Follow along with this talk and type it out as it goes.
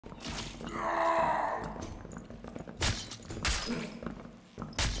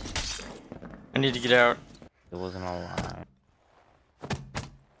I need to get out. It wasn't a lie.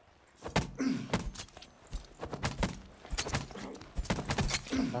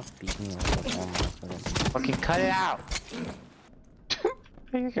 Stop beating me up. Oh my God. Fucking cut it out!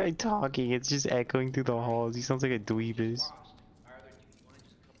 That guy talking, it's just echoing through the halls. He sounds like a dweebus.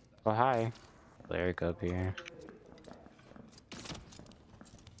 Oh, hi. Lyric up here.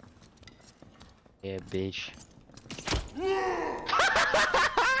 Yeah, bitch.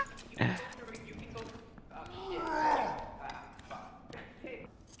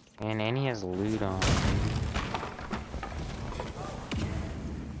 And he has loot on.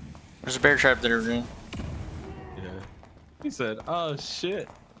 There's a bear trap there, Rune. Yeah. He said, "Oh shit."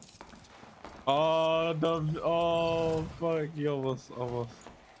 Oh no! Oh fuck! He almost.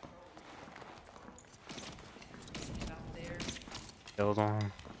 Killed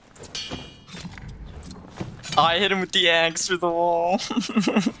on. Oh, I hit him with the axe through the wall.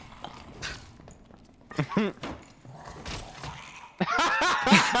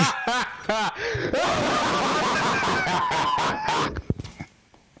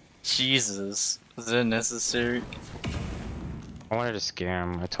 Jesus, was it necessary? I wanted to scare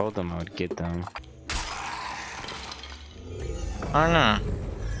him. I told them I would get them. I don't know.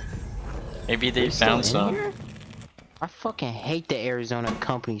 Maybe they found some. Here? I fucking hate the Arizona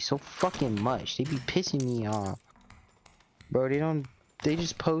company so fucking much. They be pissing me off. Bro, they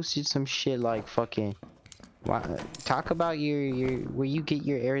just posted some shit like fucking talk about your where you get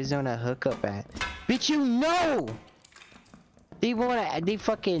your Arizona hookup at. Bitch, you know! They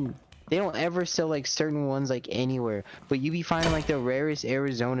don't ever sell like certain ones like anywhere, but you be finding like the rarest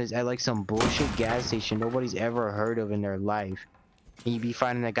Arizonas at like some bullshit gas station nobody's ever heard of in their life. And you be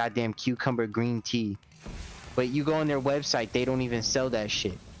finding a goddamn cucumber green tea. But you go on their website, they don't even sell that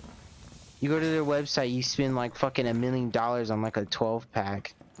shit. You go to their website, you spend like fucking $1 million on like a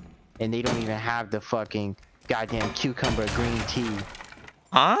 12-pack, and they don't even have the fucking goddamn cucumber green tea.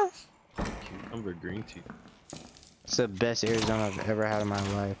 Huh? Cucumber green tea. It's the best Arizona I've ever had in my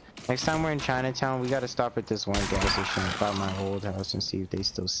life. Next time we're in Chinatown, we gotta stop at this one gas station by my old house and see if they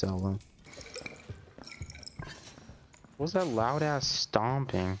still sell them. What's that loud ass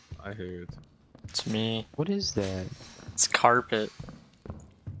stomping? I heard. It's me. What is that? It's carpet.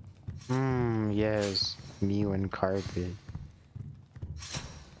 Yes. Me and carpet.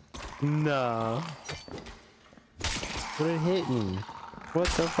 No. What it hit me? What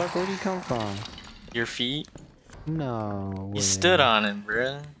the fuck? Where'd he come from? Your feet? No. You stood on him,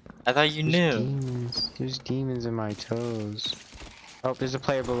 bruh. I thought you knew. Demons. There's demons in my toes. Oh, there's a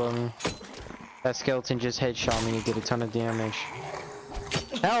player below me. That skeleton just headshot me and did a ton of damage.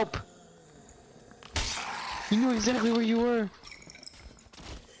 Help! He knew exactly where you were.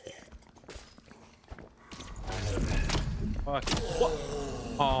 Fuck. What?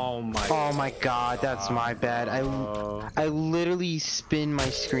 Oh my. Oh my god, that's my bad. I literally spin my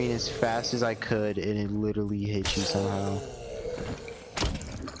screen as fast as I could and it literally hit you somehow.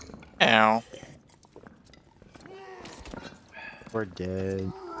 Ow. We're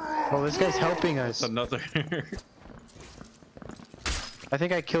dead. Oh, this guy's helping us. Another. I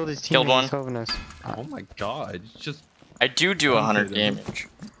think I killed his team. Killed one. He's helping us. Oh my god! Just. I do 100 damage.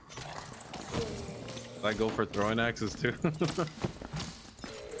 I go for throwing axes too.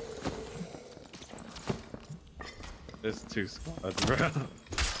 There's 2 squads, bro.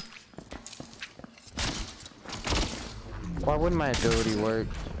 Why wouldn't my ability work?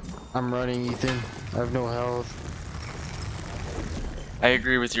 I'm running, Ethan. I have no health. I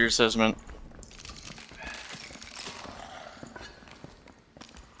agree with your assessment.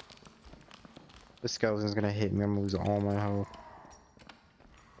 The skeleton's gonna hit me. I'm gonna lose all my health.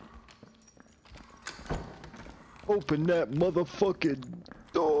 Open that motherfucking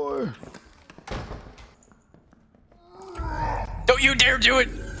door! Don't you dare do it!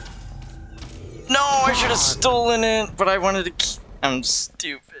 No, I should have stolen it, but I wanted to. I'm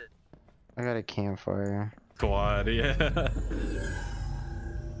stupid. I got a campfire. Squad, yeah.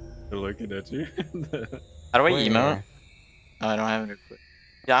 They're looking at you. How do I Where? emote? Oh, I don't have it equipped.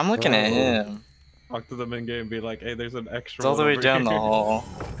 Yeah, I'm looking at him. Talk to them in game, be like, "Hey, there's an extra." It's all the way over down the here." hall.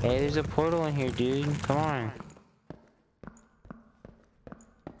 Hey, there's a portal in here, dude. Come on.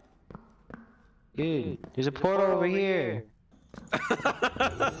 Dude, there's a portal over here.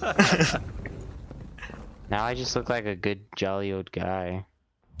 Now I just look like a good, jolly old guy.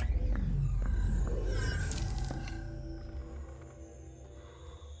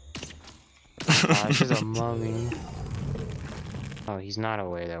 Oh, this is a mummy. Oh, he's not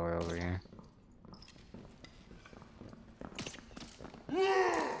aware that we're over here.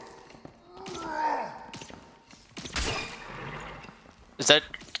 Is that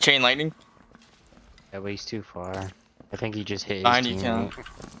chain lightning? Yeah, but he's too far. I think he just hit his Behind you, teammate.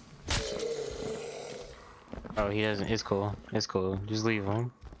 Oh, he doesn't. It's cool. It's cool. Just leave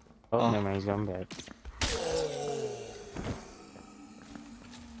him. Oh, Oh. never mind. He's coming back.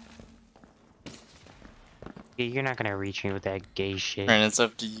 Yeah, you're not gonna reach me with that gay shit. And it's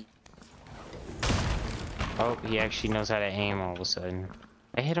up to you. Oh, he actually knows how to aim all of a sudden.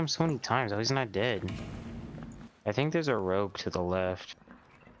 I hit him so many times. Oh, he's not dead. I think there's a rope to the left.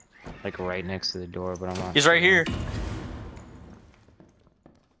 Like right next to the door, but I'm not He's sure. right here.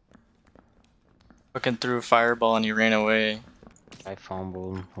 Fucking threw a fireball and he ran away. I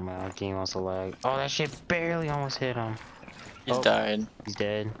fumbled. Oh my game also lagged. Oh, that shit barely almost hit him. He's Oh. died. He's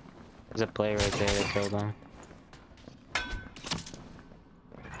dead. There's a player right there that killed him.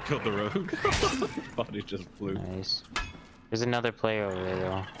 Killed the rogue. Body just flew. Nice. There's another player over there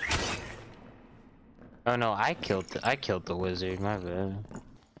though. Oh no, I killed the wizard. My bad.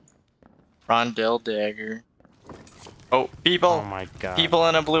 Rondell dagger. Oh, people! Oh my god. People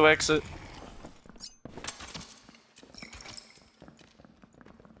in a blue exit.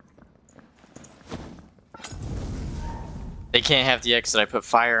 They can't have the exit. I put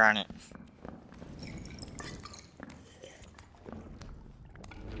fire on it.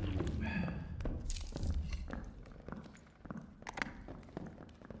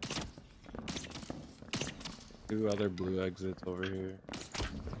 Two other blue exits over here.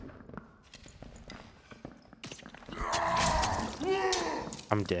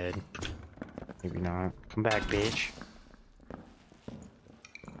 I'm dead. Maybe not. Come back, bitch.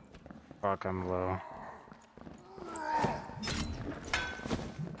 Fuck, I'm low.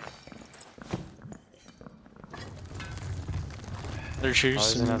 There's Oh,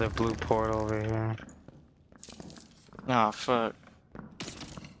 there's shooting. another blue portal over here. Oh, fuck.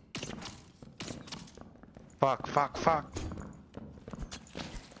 Fuck, fuck, fuck.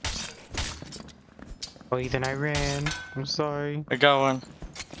 Oh, Ethan, I ran. I'm sorry. I got one.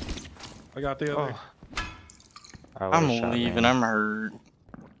 I got the other. Oh. I I'm would've shot leaving. me. I'm hurt.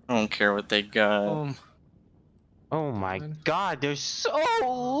 I don't care what they got. Oh my god, they're so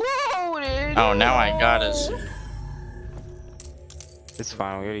loaded! Oh, now I got us. It's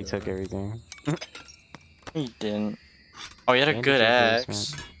fine, we already took everything. He didn't. Oh, he had a And good it's axe.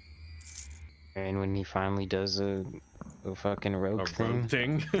 replacement. And when he finally does a fucking rogue A thing. rogue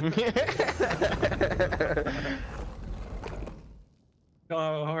thing.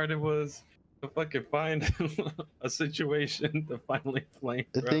 How hard it was to fucking find a situation to finally flame.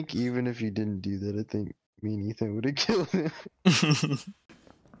 I think even if you didn't do that, I think me and Ethan would have killed him.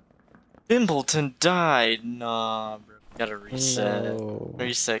 Bimbleton died. Nah, bro. Gotta reset. No.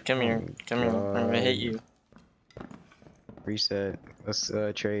 Reset. Come here. Oh, Come here. I'm gonna hit God. you. Reset. Let's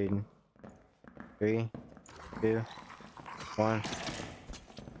trade. 3, 2, 1.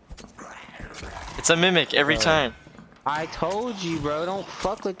 It's a mimic every time. I told you, bro. Don't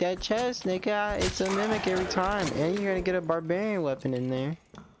fuck with that chest, nigga. It's a mimic every time, and you're gonna get a barbarian weapon in there.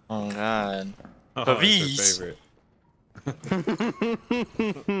 Oh god. Oh, Pavis. it's her favorite.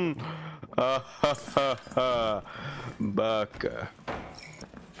 Buck.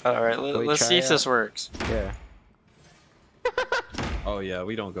 Alright, Wait, let's try see if out. this works. Yeah. Oh yeah,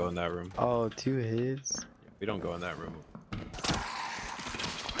 we don't go in that room. Oh, 2 hits. We don't go in that room.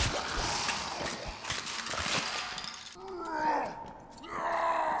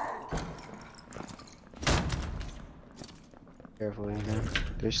 Careful, Ethan.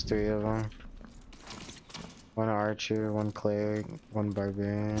 There's 3 of them. 1 archer, 1 cleric, 1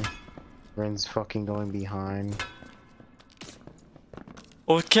 barbarian. Ren's fucking going behind.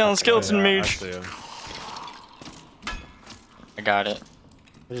 Oh, killing skeleton Yeah, I mage. see him. I got it.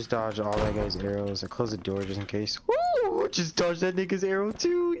 I just dodged all that guy's arrows. I closed the door just in case. Woo! Just dodged that nigga's arrow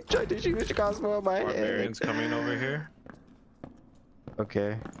too. He tried to shoot his crossbow at my head. Barbarians coming over here.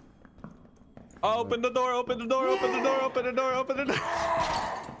 Okay. Oh, open the door, open the door, open the door, open the door, open the door.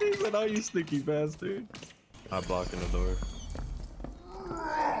 He said, oh, you sneaky bastard. I'm blocking the door.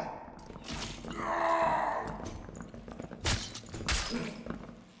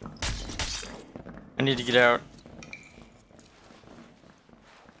 I need to get out.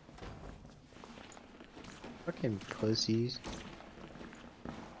 Fucking pussies.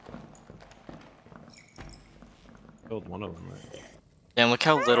 Killed one of them, right? Damn, look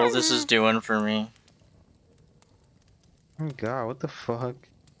how little this is doing for me. Oh my god, what the fuck?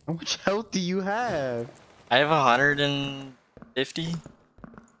 How much health do you have? I have 150.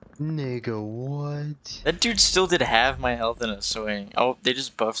 Nigga, what? That dude still did half my health in a swing. Oh, they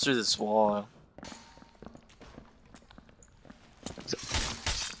just buffed through this wall.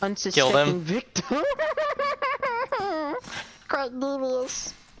 Unsuspecting him. victim.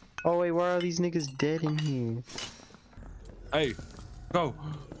 Oh wait, why are these niggas dead in here? Hey, go.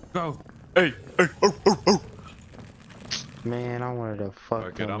 Hey, oh. Man, I wanted to fuck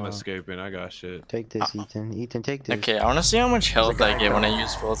Fuck it, them I'm up. escaping. I got shit. Take this, Ethan. Ethan, take this. Okay, I want to see how much health I get when I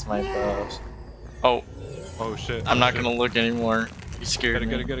use both my buffs. Oh, Oh shit. I'm not gonna look anymore. You scared me.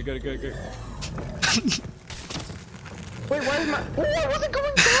 Get it. Wait, why is my? Oh, I wasn't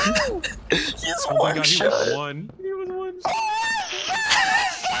going through. He's Oh my one god, he shot. was one. He was one shot.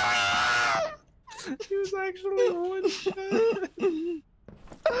 He was actually one shot.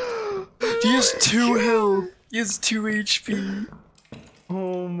 He has 2 health. He has 2 HP.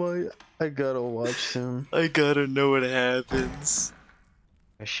 Oh my! I gotta watch him. I gotta know what happens.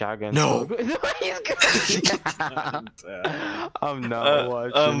 A shotgun. No. No, he's good. I'm not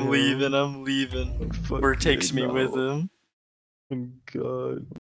watching. I'm him. leaving. I'm leaving. Or takes me with him. God.